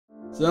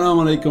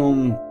Assalamu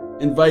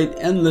alaikum. Invite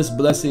endless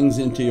blessings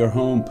into your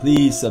home.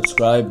 Please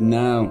subscribe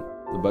now,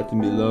 the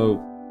button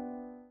below.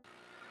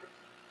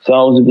 So,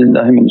 A'udhu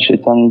billahi minash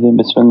shaitanir rajeem,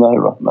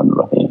 Bismillahir Rahmanir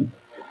Rahim.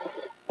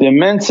 The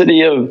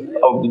immensity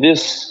of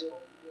this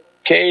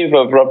cave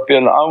of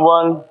Rabiul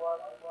Awwal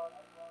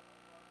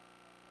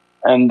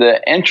and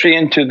the entry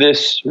into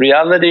this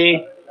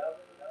reality,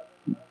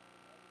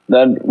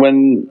 that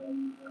when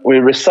we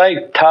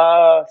recite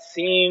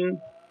Ta-Seen,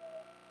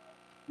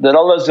 that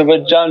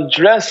Allah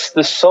dressed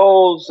the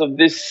souls of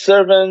these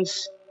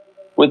servants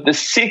with the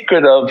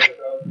secret of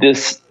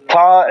this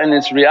Ta and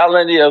its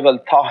reality of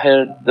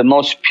Al-Tahir, the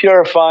most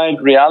purified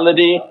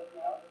reality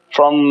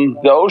from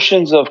the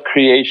oceans of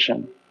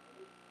creation.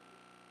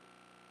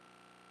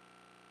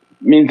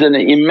 Means an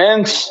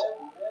immense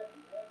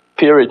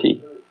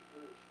purity,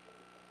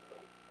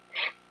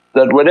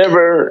 that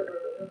whatever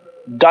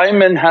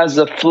diamond has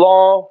a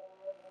flaw,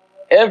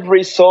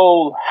 every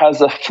soul has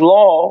a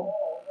flaw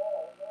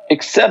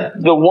except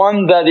the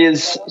one that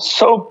is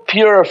so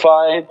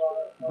purified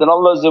that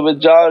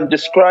Allah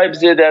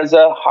describes it as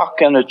a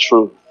haqq and a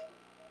truth.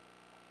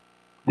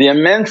 The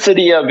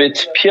immensity of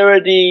its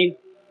purity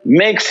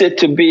makes it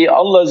to be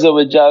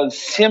Allah's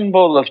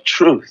symbol of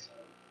truth.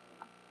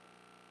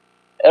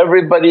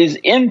 Everybody's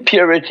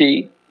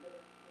impurity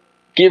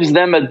gives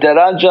them a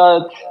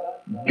darajat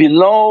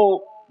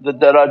below the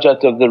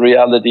darajat of the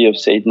reality of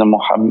Sayyidina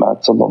Muhammad.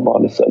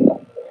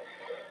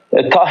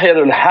 The Tahir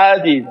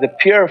al-Hadi, the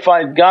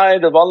purified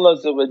guide of Allah,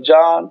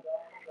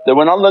 that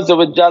when Allah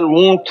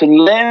want to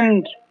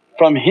lend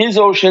from His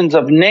oceans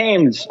of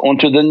names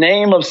onto the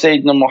name of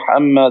Sayyidina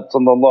Muhammad,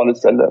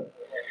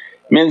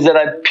 means that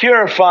I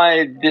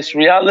purified this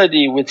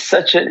reality with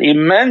such an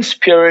immense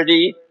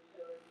purity.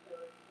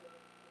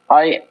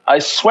 I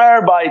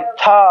swear by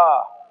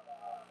Ta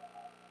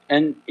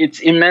and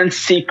its immense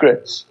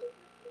secrets,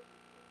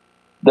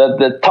 that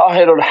the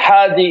Tahir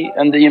al-Hadi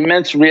and the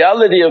immense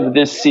reality of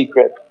this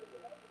secret,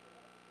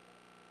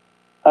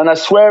 and I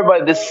swear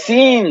by the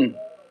Seen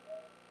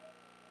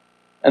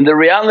and the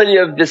reality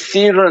of the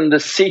Sir and the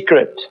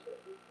secret,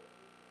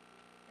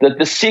 that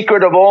the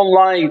secret of all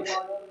light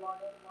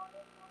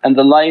and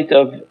the light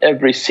of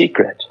every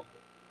secret.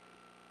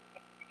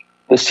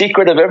 The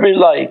secret of every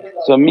light,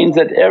 so it means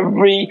that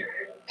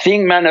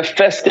everything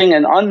manifesting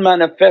and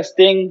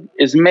unmanifesting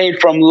is made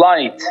from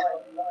light.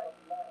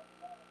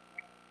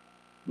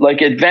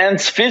 Like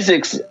advanced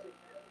physics,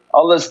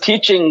 Allah's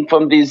teaching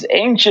from these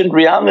ancient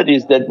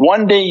realities that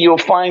one day you'll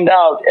find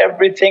out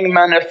everything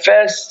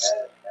manifests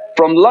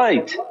from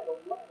light.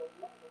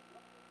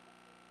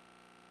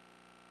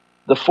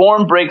 The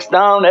form breaks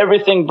down,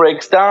 everything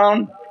breaks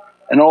down,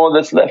 and all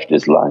that's left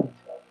is light.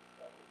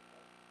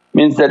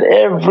 Means that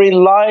every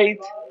light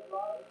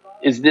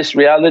is this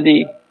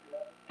reality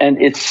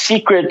and its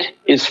secret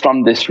is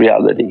from this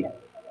reality.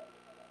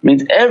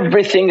 Means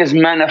everything is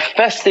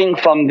manifesting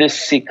from this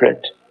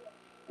secret,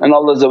 and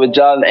Allah's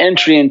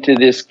entry into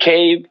this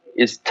cave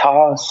is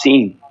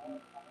Ta-Seen.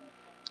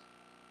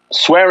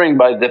 Swearing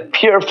by the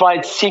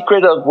purified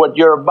secret of what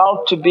you're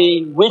about to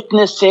be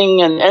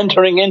witnessing and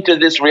entering into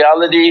this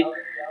reality,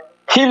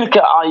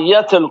 tilka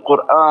Aayaatul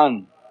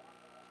Qur-aan.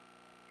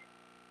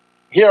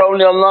 Here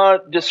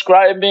awliyaullah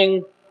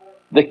describing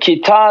the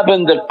kitab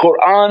and the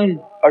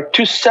Qur'an are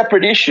two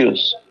separate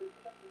issues.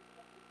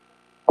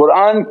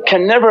 Qur'an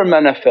can never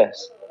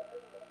manifest.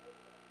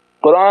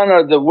 Qur'an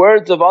are the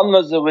words of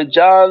Allah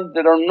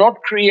that are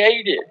not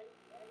created.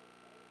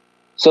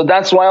 So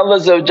that's why Allah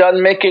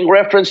making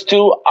reference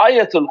to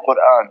Aayaatul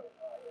Qur-aan,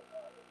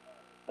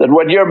 that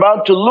what you're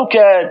about to look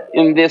at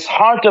in this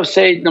heart of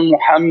Sayyidina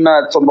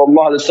Muhammad,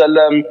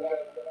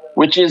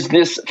 which is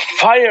this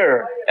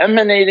fire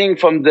emanating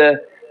from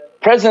the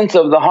presence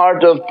of the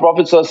heart of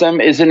Prophet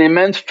is an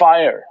immense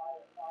fire.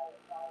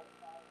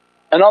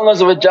 And Allah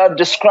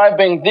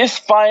describing this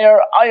fire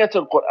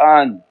Aayaatul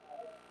Qur-aan,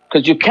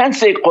 because you can't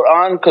say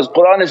Qur'an because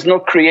Qur'an is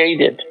not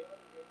created.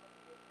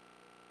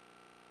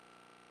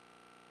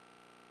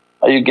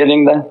 Are you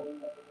getting that?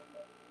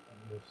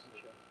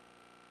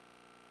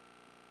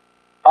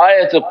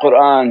 Aayaatul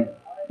Qur-aan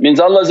means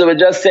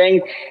Allah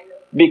saying,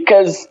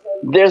 because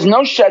there's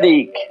no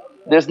shareek,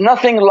 there's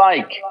nothing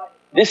like,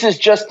 this is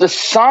just a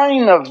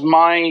sign of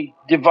my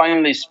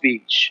Divinely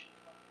speech.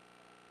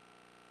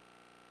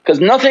 Because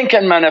nothing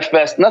can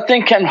manifest,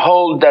 nothing can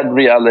hold that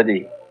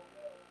reality.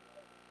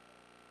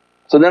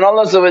 So then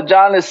Allah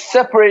is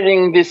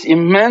separating this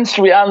immense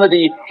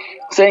reality,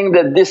 saying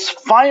that this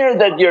fire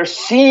that you're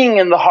seeing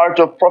in the heart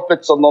of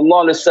Prophet,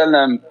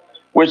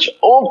 which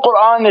all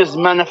Qur'an is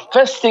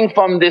manifesting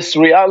from this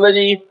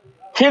reality,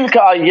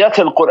 tilka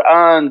Aayaatul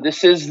Qur-aan,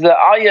 this is the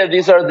ayah,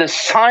 these are the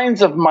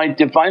signs of my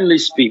Divinely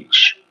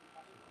speech.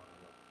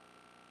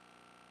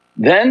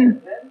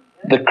 Then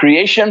the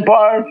creation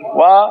part,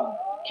 wa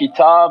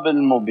Kitaabim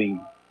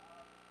Mubeen.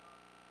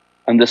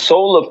 And the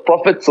soul of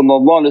Prophet is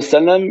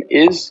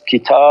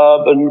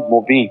Kitaabim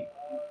Mubeen.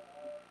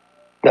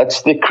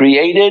 That's the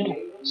created.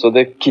 So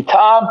the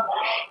kitab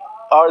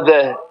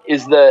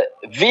is the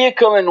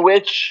vehicle in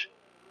which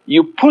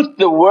you put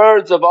the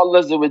words of Allah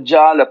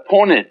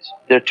upon it,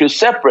 they're two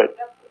separate.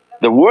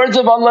 The words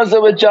of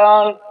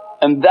Allah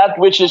and that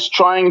which is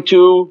trying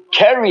to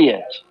carry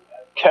it,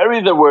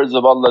 carry the words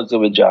of Allah.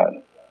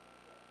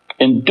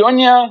 In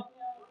dunya,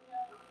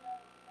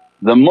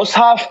 the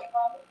mushaf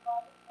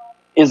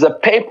is a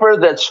paper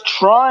that's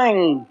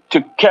trying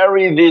to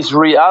carry these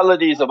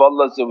realities of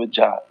Allah.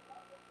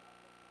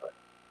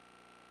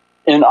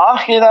 In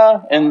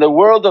akhirah, in the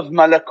world of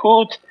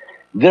malakut,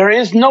 there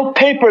is no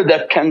paper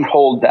that can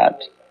hold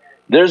that,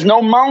 there's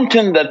no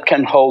mountain that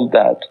can hold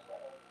that.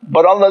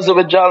 But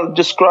Allah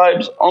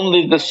describes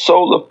only the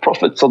soul of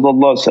Prophet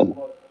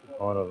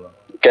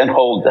can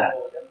hold that.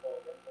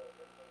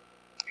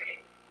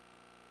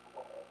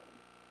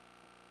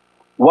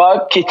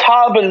 Wa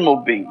Kitaabim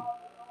Mubeen,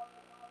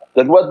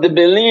 that what the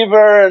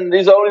believer and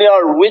these awliya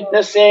are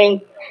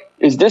witnessing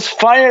is this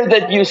fire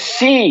that you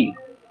see,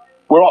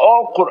 where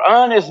all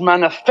Qur'an is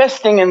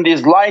manifesting in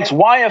these lights.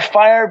 Why a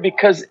fire?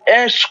 Because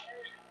ishq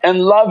and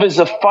love is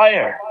a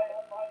fire.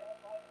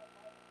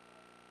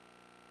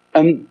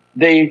 And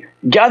they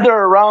gather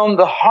around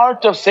the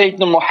heart of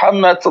Sayyidina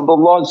Muhammad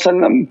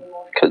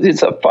because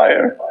it's a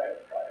fire.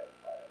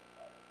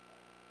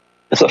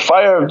 It's a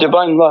fire of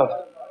divine love,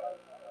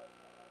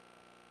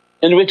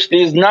 in which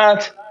these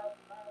naat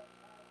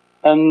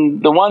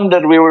and the one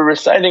that we were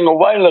reciting a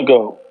while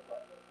ago,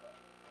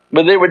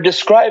 but they were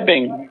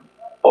describing,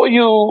 "Oh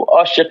you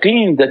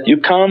ashiqeen, that you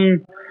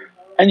come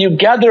and you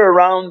gather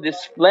around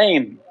this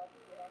flame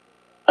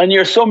and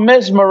you're so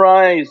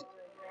mesmerized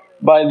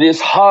by this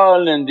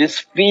hal and this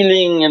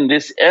feeling and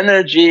this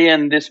energy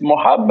and this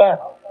muhabbat.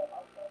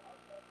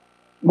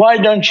 Why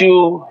don't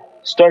you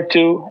start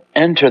to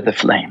enter the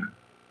flame?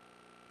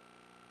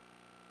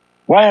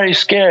 Why are you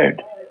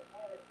scared?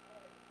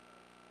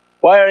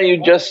 Why are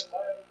you just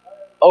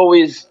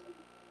always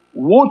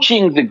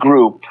watching the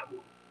group,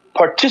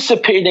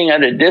 participating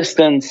at a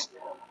distance?"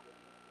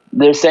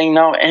 They're saying,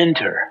 "Now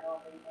enter,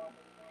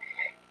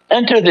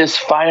 enter this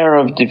fire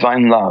of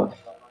divine love."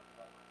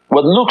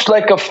 What looks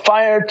like a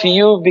fire to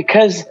you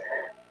because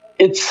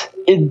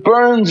it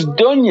burns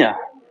dunya,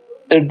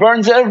 it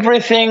burns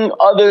everything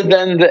other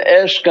than the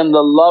ishq and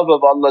the love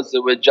of Allah,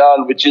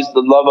 which is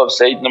the love of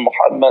Sayyidina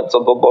Muhammad.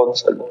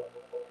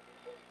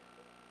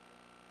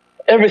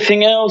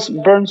 Everything else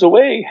burns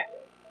away.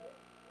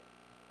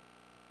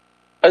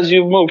 As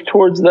you move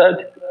towards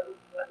that,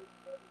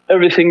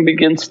 everything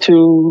begins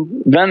to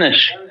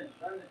vanish,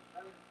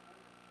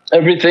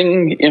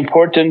 everything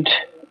important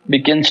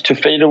begins to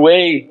fade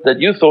away that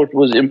you thought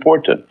was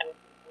important.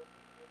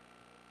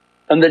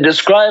 And they're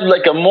described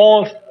like a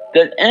moth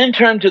that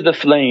enter into the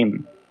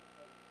flame,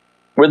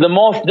 where the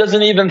moth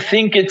doesn't even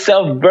think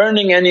itself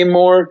burning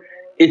anymore,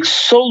 it's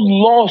so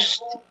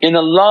lost in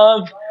a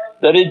love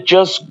that it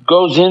just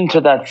goes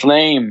into that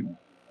flame.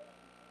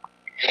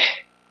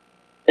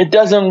 It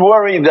doesn't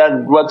worry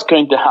that what's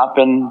going to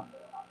happen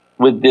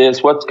with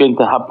this, what's going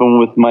to happen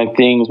with my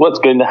things, what's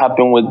going to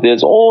happen with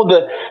this, all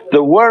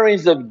the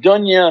worries of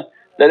dunya,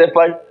 that if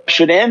I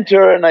should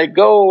enter and I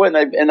go and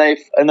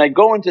I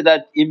go into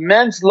that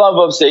immense love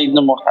of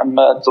Sayyidina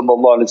Muhammad,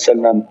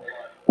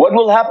 what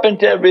will happen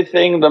to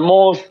everything? The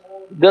moth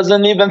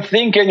doesn't even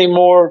think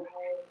anymore,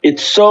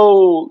 it's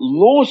so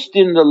lost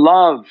in the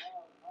love,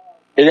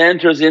 it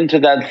enters into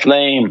that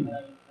flame.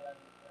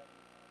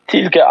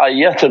 Tilka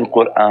Aayaatul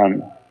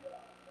Qur-aan.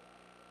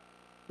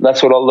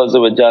 That's what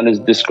Allah is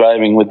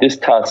describing with this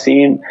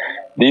ta'seem.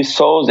 These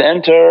souls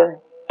enter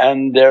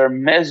and they're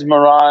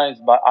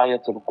mesmerized by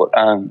Aayaatul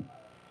Qur-aan.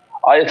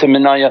 Ayatun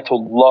min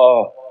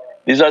ayatullah.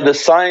 These are the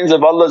signs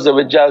of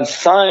Allah's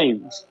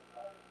signs,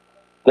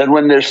 that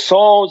when their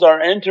souls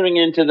are entering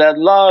into that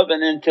love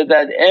and into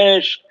that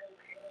ishq,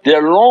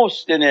 they're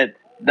lost in it.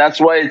 That's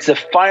why it's a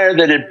fire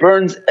that it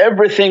burns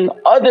everything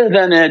other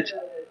than it.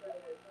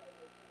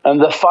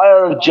 And the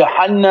fire of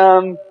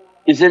Jahannam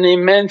is an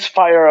immense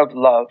fire of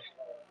love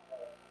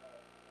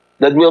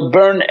that will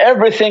burn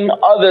everything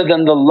other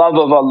than the love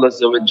of Allah.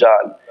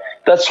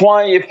 That's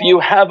why if you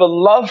have a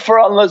love for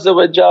Allah,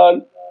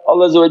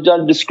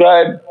 Allah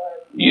described,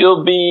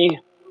 you'll be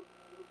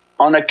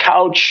on a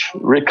couch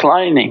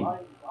reclining,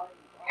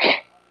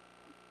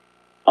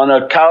 on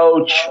a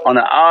couch, on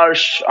an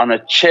arsh, on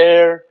a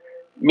chair,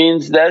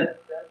 means that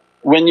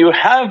when you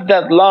have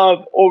that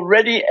love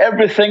already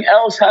everything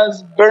else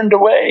has burned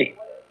away.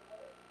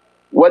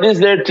 What is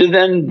there to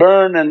then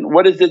burn, and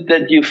what is it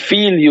that you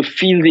feel? You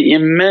feel the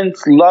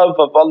immense love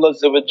of Allah.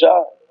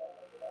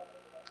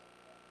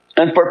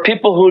 And for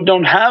people who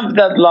don't have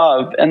that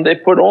love and they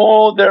put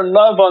all their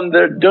love on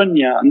their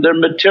dunya and their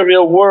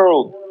material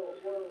world,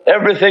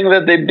 everything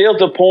that they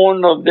built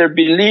upon of their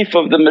belief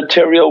of the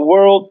material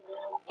world,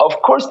 of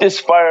course this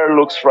fire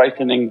looks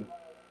frightening.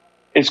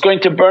 It's going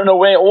to burn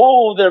away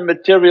all their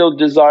material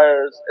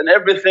desires and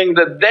everything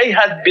that they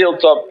had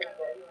built up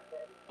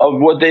of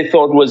what they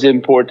thought was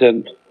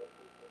important.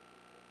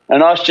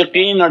 And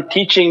ashiqeen are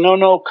teaching,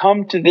 no,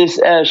 come to this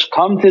ishq,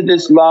 come to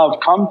this love,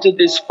 come to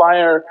this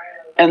fire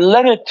and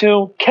let it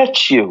to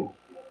catch you.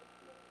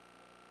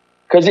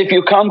 Because if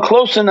you come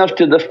close enough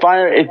to the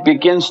fire it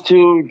begins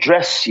to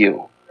dress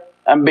you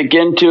and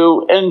begin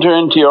to enter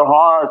into your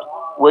heart,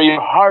 where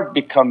your heart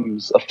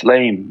becomes a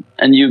flame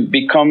and you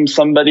become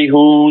somebody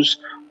who's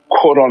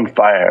caught on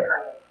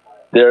fire.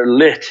 They're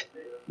lit.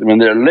 When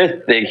they're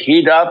lit they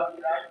heat up,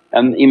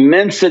 and the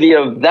immensity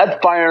of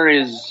that fire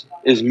is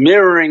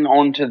mirroring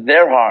onto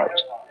their heart.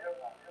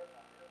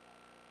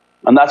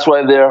 And that's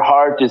why their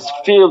heart is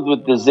filled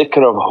with the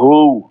zikr of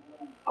Hu,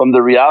 from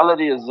the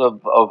realities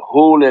of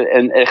Hu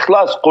and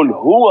ikhlas. Qul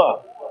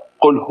huwa,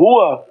 qul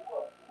huwa.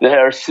 They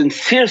are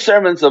sincere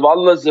servants of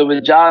Allah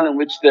in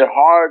which their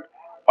heart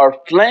are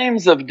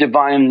flames of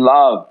divine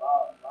love,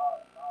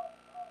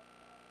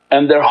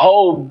 and their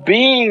whole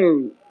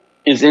being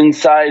is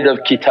inside of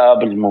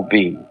Kitaabim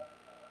Mubeen.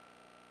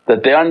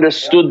 That they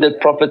understood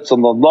that Prophet is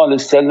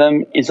Allah's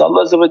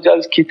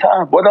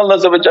kitab. What Allah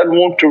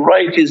want to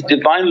write His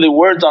Divinely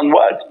words on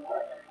what?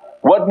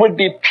 What would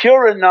be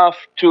pure enough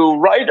to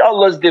write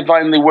Allah's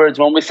Divinely words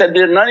when we said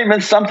they're not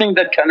even something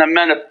that can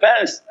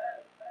manifest.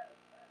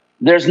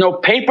 There's no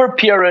paper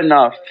pure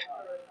enough,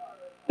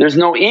 there's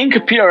no ink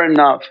pure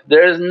enough,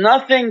 there is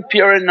nothing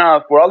pure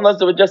enough where Allah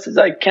says,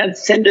 I can't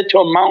send it to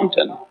a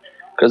mountain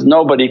because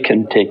nobody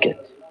can take it.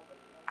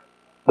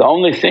 The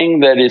only thing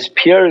that is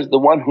pure is the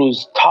one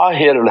who's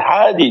tahir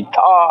al-hadi,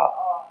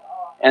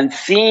 and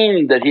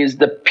seen that he's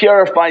the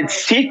purified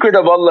secret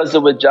of Allah, and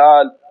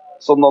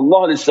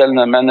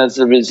as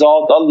a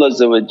result Allah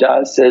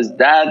says,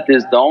 that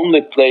is the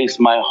only place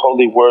my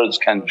holy words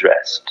can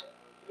rest.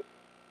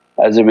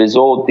 As a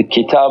result the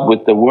kitab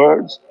with the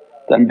words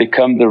then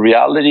become the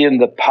reality and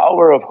the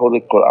power of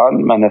Holy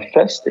Qur'an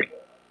manifesting.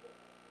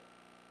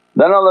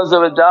 Then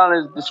Allah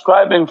is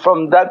describing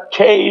from that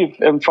cave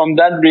and from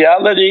that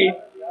reality,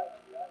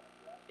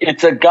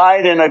 it's a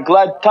guide and a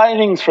glad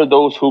tidings for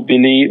those who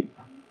believe,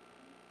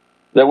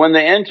 that when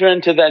they enter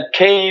into that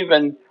cave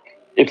and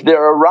if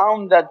they're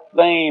around that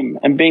flame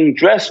and being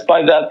dressed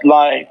by that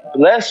light,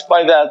 blessed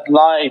by that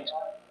light,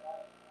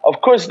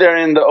 of course they're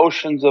in the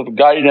oceans of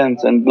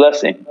guidance and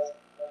blessings.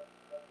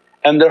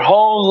 And their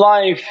whole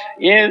life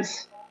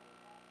is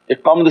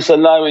iqam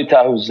salah wa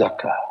ita'u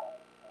zakah,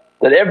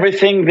 that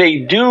everything they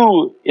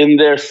do in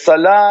their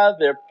salah,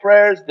 their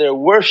prayers, their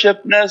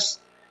worshipness,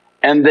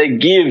 and they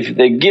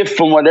give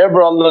from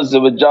whatever Allah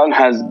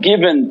has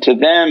given to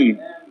them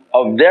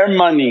of their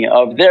money,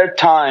 of their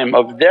time,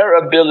 of their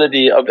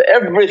ability, of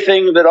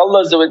everything that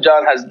Allah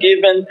has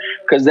given,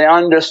 because they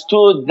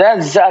understood that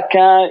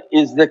zakah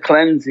is the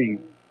cleansing.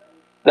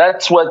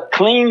 That's what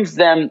cleans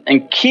them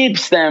and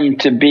keeps them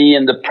to be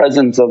in the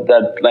presence of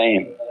that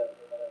flame.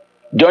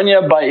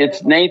 Dunya by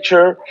its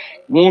nature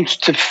wants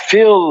to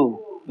fill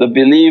the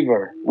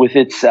believer with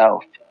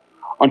itself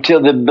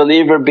until the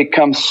believer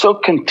becomes so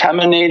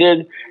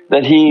contaminated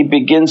that he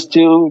begins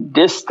to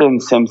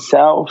distance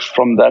himself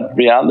from that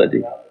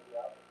reality.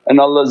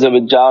 And Allah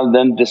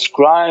then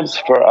describes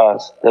for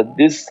us that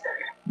this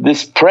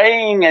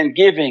praying and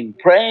giving,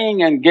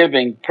 praying and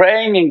giving,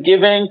 praying and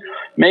giving,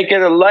 make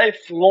it a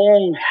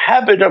lifelong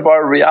habit of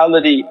our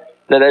reality,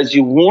 that as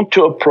you want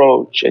to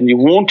approach and you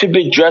want to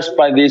be dressed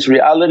by these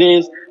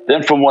realities,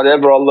 then from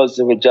whatever Allah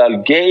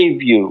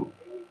gave you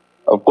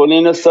of قُلْ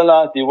إِنَّ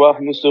الصَّلَاةِ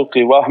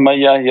وَنُسُكِي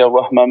وَمَحْيَايَ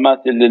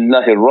وَمَمَاتِي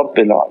لِلَّهِ رَبِّ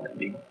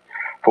الْعَالَمِينَ.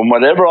 From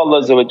whatever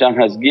Allah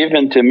has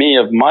given to me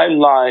of my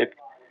life,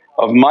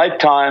 of my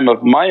time,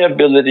 of my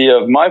ability,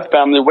 of my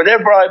family,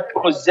 whatever I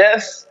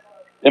possess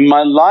in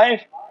my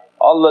life,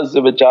 Allah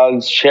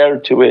share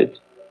to it,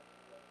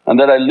 and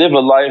that I live a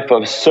life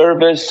of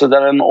service so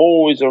that I'm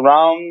always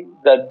around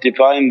that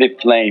Divinely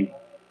flame.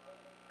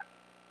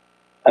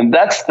 And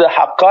that's the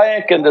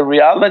haqqaiq and the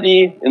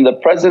reality in the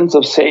presence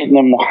of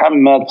Sayyidina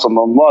Muhammad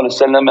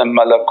and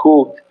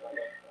malakut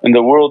in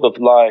the world of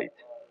light.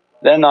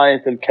 Then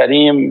Ayatul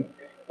Kareem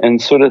in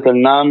Surah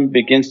Al-Naml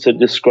begins to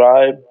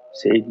describe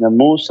Sayyidina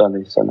Musa.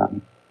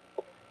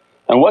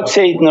 And what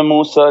Sayyidina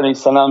Musa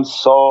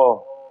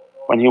saw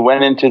when he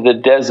went into the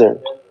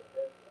desert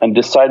and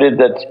decided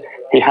that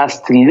he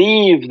has to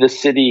leave the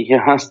city, he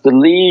has to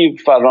leave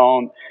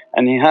Pharaoh,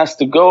 and he has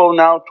to go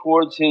now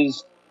towards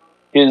his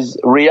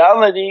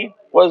reality,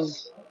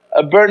 was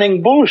a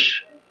burning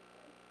bush.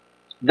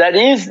 That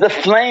is the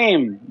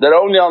flame that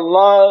only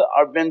Allah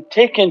are been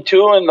taken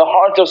to in the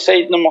heart of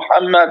Sayyidina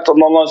Muhammad,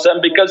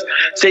 because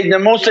Sayyidina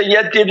Musa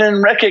yet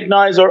didn't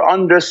recognize or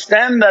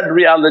understand that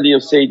reality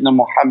of Sayyidina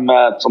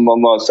Muhammad.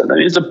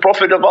 He's a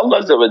Prophet of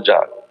Allah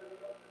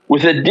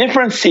with a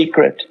different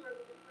secret,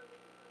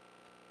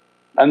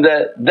 and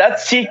that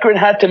secret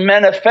had to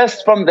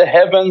manifest from the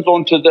heavens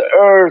onto the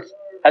earth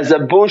as a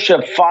bush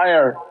of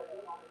fire.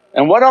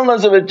 And what Allah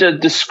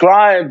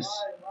describes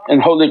in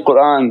Holy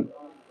Qur'an,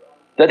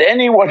 that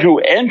anyone who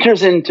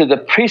enters into the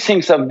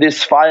precincts of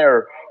this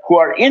fire, who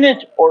are in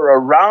it or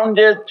around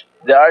it,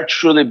 they are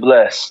truly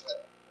blessed.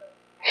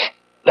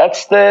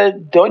 That's the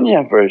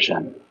dunya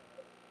version.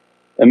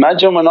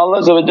 Imagine when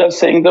Allah is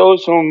saying,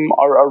 those whom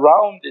are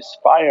around this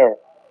fire,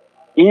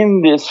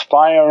 in this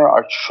fire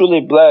are truly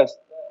blessed.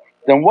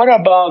 then what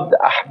about the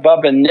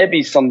ahbab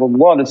al-Nabi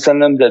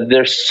that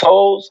their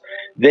souls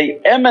they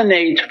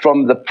emanate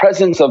from the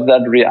presence of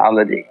that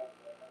reality.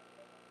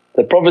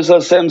 The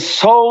Prophet's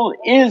soul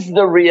is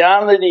the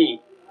reality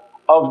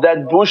of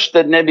that bush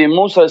that Nabi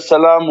Musa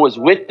was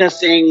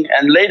witnessing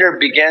and later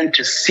began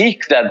to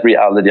seek that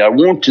reality. I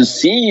want to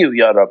see you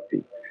Ya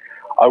Rabbi,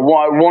 I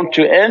want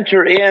to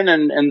enter in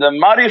the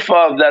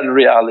marifah of that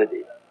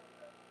reality.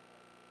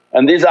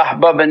 And these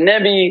ahbab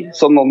al-Nabi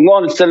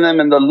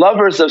and the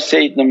lovers of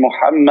Sayyidina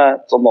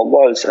Muhammad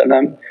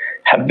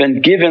have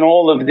been given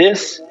all of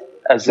this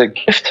as a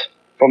gift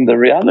from the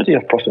reality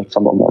of Prophet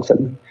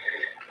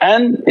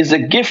and is a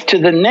gift to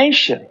the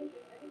nation.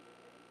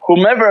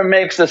 Whomever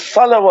makes a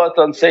salawat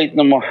on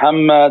Sayyidina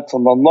Muhammad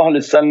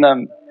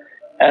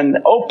and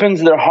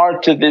opens their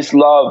heart to this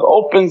love,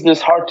 opens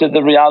this heart to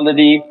the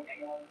reality,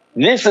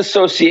 this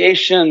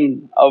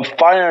association of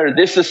fire,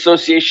 this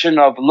association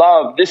of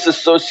love, this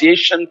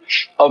association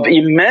of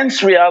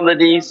immense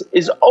realities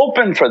is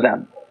open for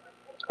them.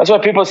 That's why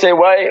people say,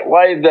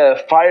 why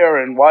the fire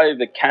and why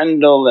the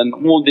candle and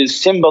all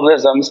these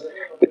symbolisms?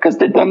 Because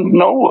they don't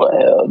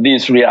know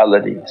these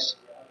realities.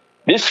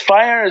 This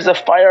fire is a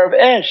fire of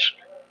ishq.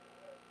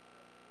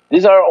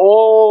 These are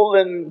all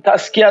in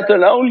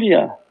tazkiyatul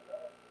awliya.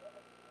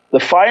 The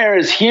fire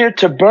is here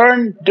to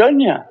burn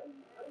dunya,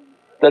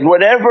 that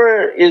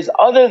whatever is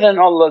other than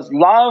Allah's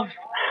love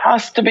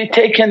has to be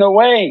taken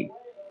away.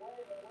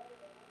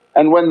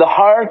 And when the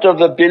heart of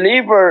the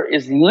believer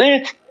is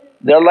lit,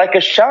 they're like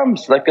a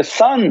shams, like a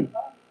sun.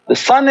 The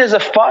sun is a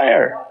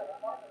fire,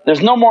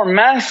 there's no more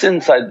mass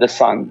inside the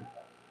sun.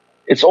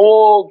 It's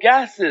all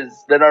gases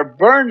that are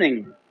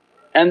burning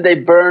and they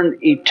burn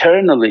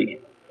eternally.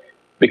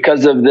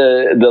 Because of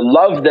the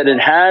love that it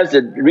has,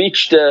 it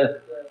reached a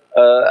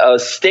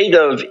state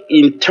of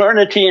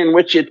eternity in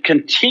which it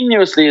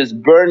continuously is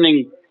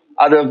burning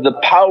out of the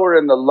power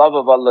and the love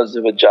of Allah.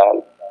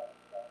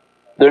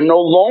 They're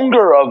no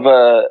longer of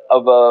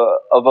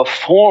a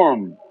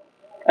form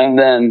and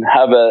then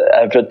have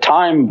a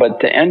time, but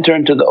to enter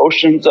into the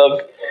oceans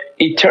of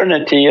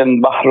eternity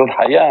and Bahrul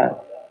Hayat.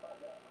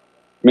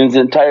 Means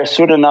the entire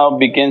surah now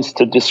begins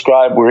to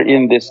describe we're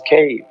in this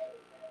cave.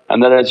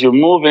 And that as you're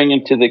moving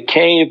into the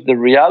cave, the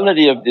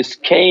reality of this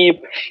cave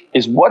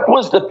is what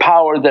was the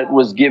power that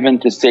was given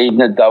to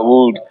Sayyidina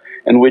Dawood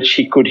in which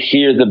he could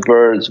hear the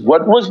birds?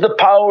 What was the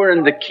power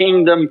in the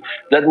kingdom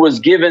that was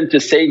given to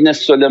Sayyidina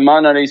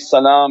Sulaiman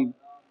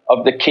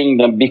of the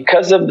kingdom?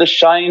 Because of the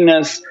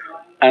shyness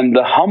and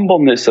the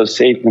humbleness of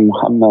Sayyidina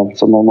Muhammad,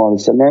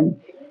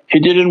 he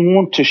didn't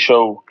want to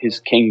show his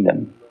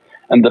kingdom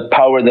and the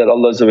power that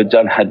Allah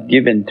had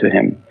given to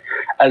him.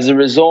 As a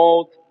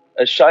result,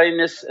 a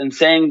shyness and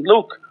saying,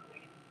 look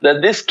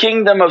that this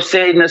kingdom of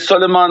Sayyidina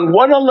Sulaiman,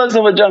 what Allah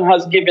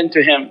has given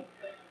to him.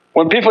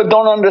 When people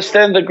don't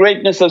understand the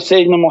greatness of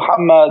Sayyidina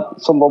Muhammad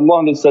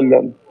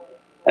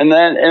and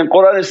then in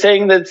Qur'an is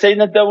saying that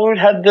Sayyidina Dawood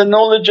had the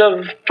knowledge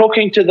of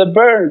talking to the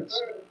birds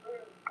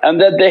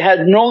and that they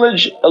had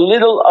knowledge a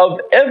little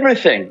of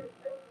everything,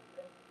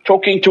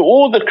 talking to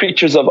all the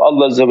creatures of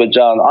Allah,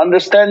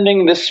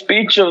 understanding the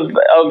speech of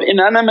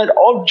inanimate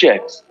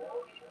objects.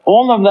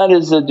 All of that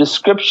is a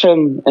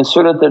description in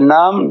Surah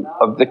Al-Naml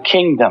of the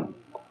kingdom.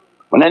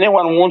 When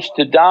anyone wants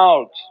to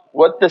doubt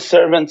what the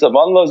servants of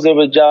Allah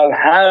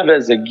have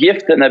as a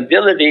gift and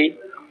ability,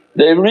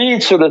 they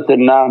read Surah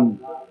Al-Naml,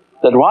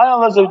 that why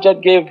Allah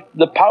gave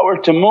the power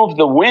to move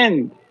the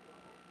wind,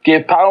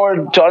 gave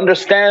power to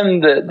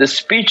understand the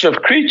speech of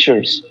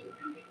creatures.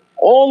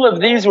 All of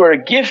these were a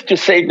gift to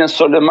Sayyidina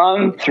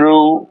Sulaiman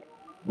through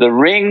the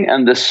ring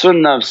and the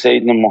sunnah of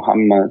Sayyidina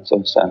Muhammad.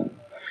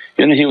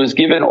 He was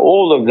given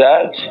all of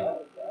that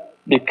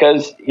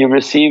because he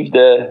received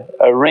a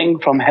ring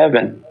from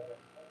heaven.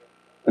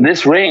 And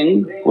this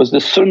ring was the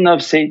sunnah of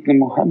Sayyidina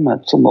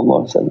Muhammad.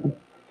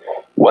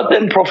 What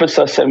then Prophet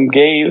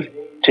gave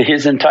to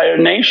his entire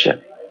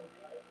nation?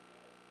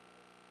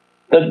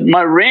 That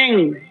my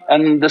ring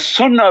and the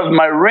sunnah of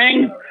my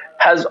ring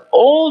has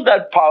all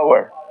that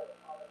power.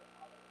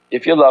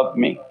 If you love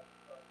me,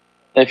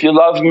 if you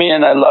love me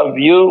and I love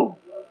you,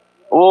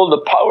 all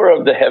the power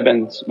of the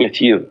heavens with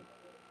you.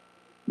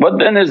 What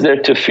then is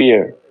there to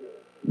fear?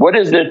 What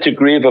is there to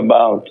grieve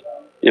about?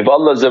 If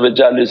Allah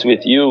is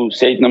with you,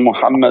 Sayyidina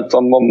Muhammad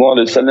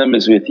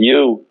is with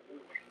you.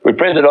 We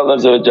pray that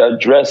Allah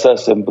dress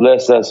us and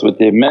bless us with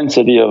the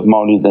immensity of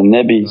Mawlid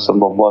al-Nabi,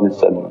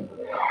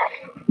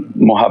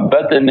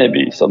 Muhabbat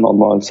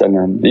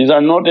al-Nabi. These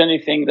are not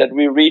anything that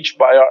we reach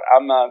by our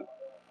amal,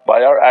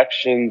 by our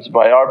actions,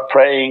 by our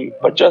praying,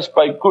 but just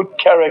by good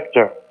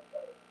character,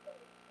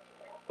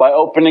 by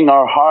opening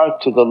our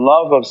heart to the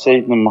love of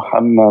Sayyidina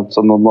Muhammad,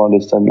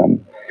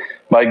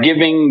 by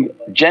giving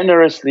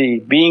generously,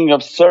 being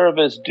of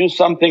service, do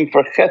something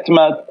for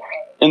khidmat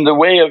in the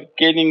way of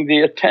getting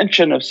the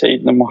attention of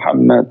Sayyidina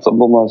Muhammad.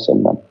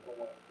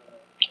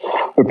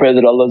 We pray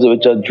that Allah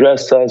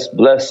dress us,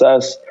 bless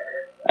us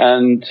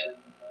and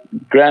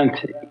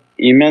grant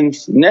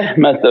immense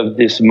ni'mat of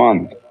this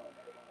month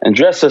and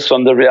dress us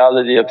from the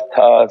reality of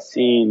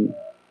Tasin,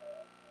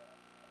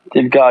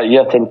 تلك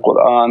آيات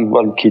القرآن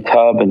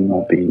والكتاب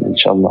المبين إن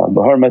شاء الله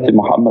بحرمة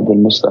محمد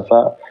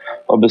المصطفى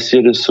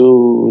وبسير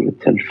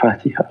سورة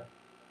الفاتحة.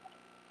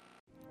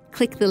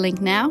 Click the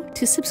link now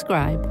to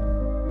subscribe.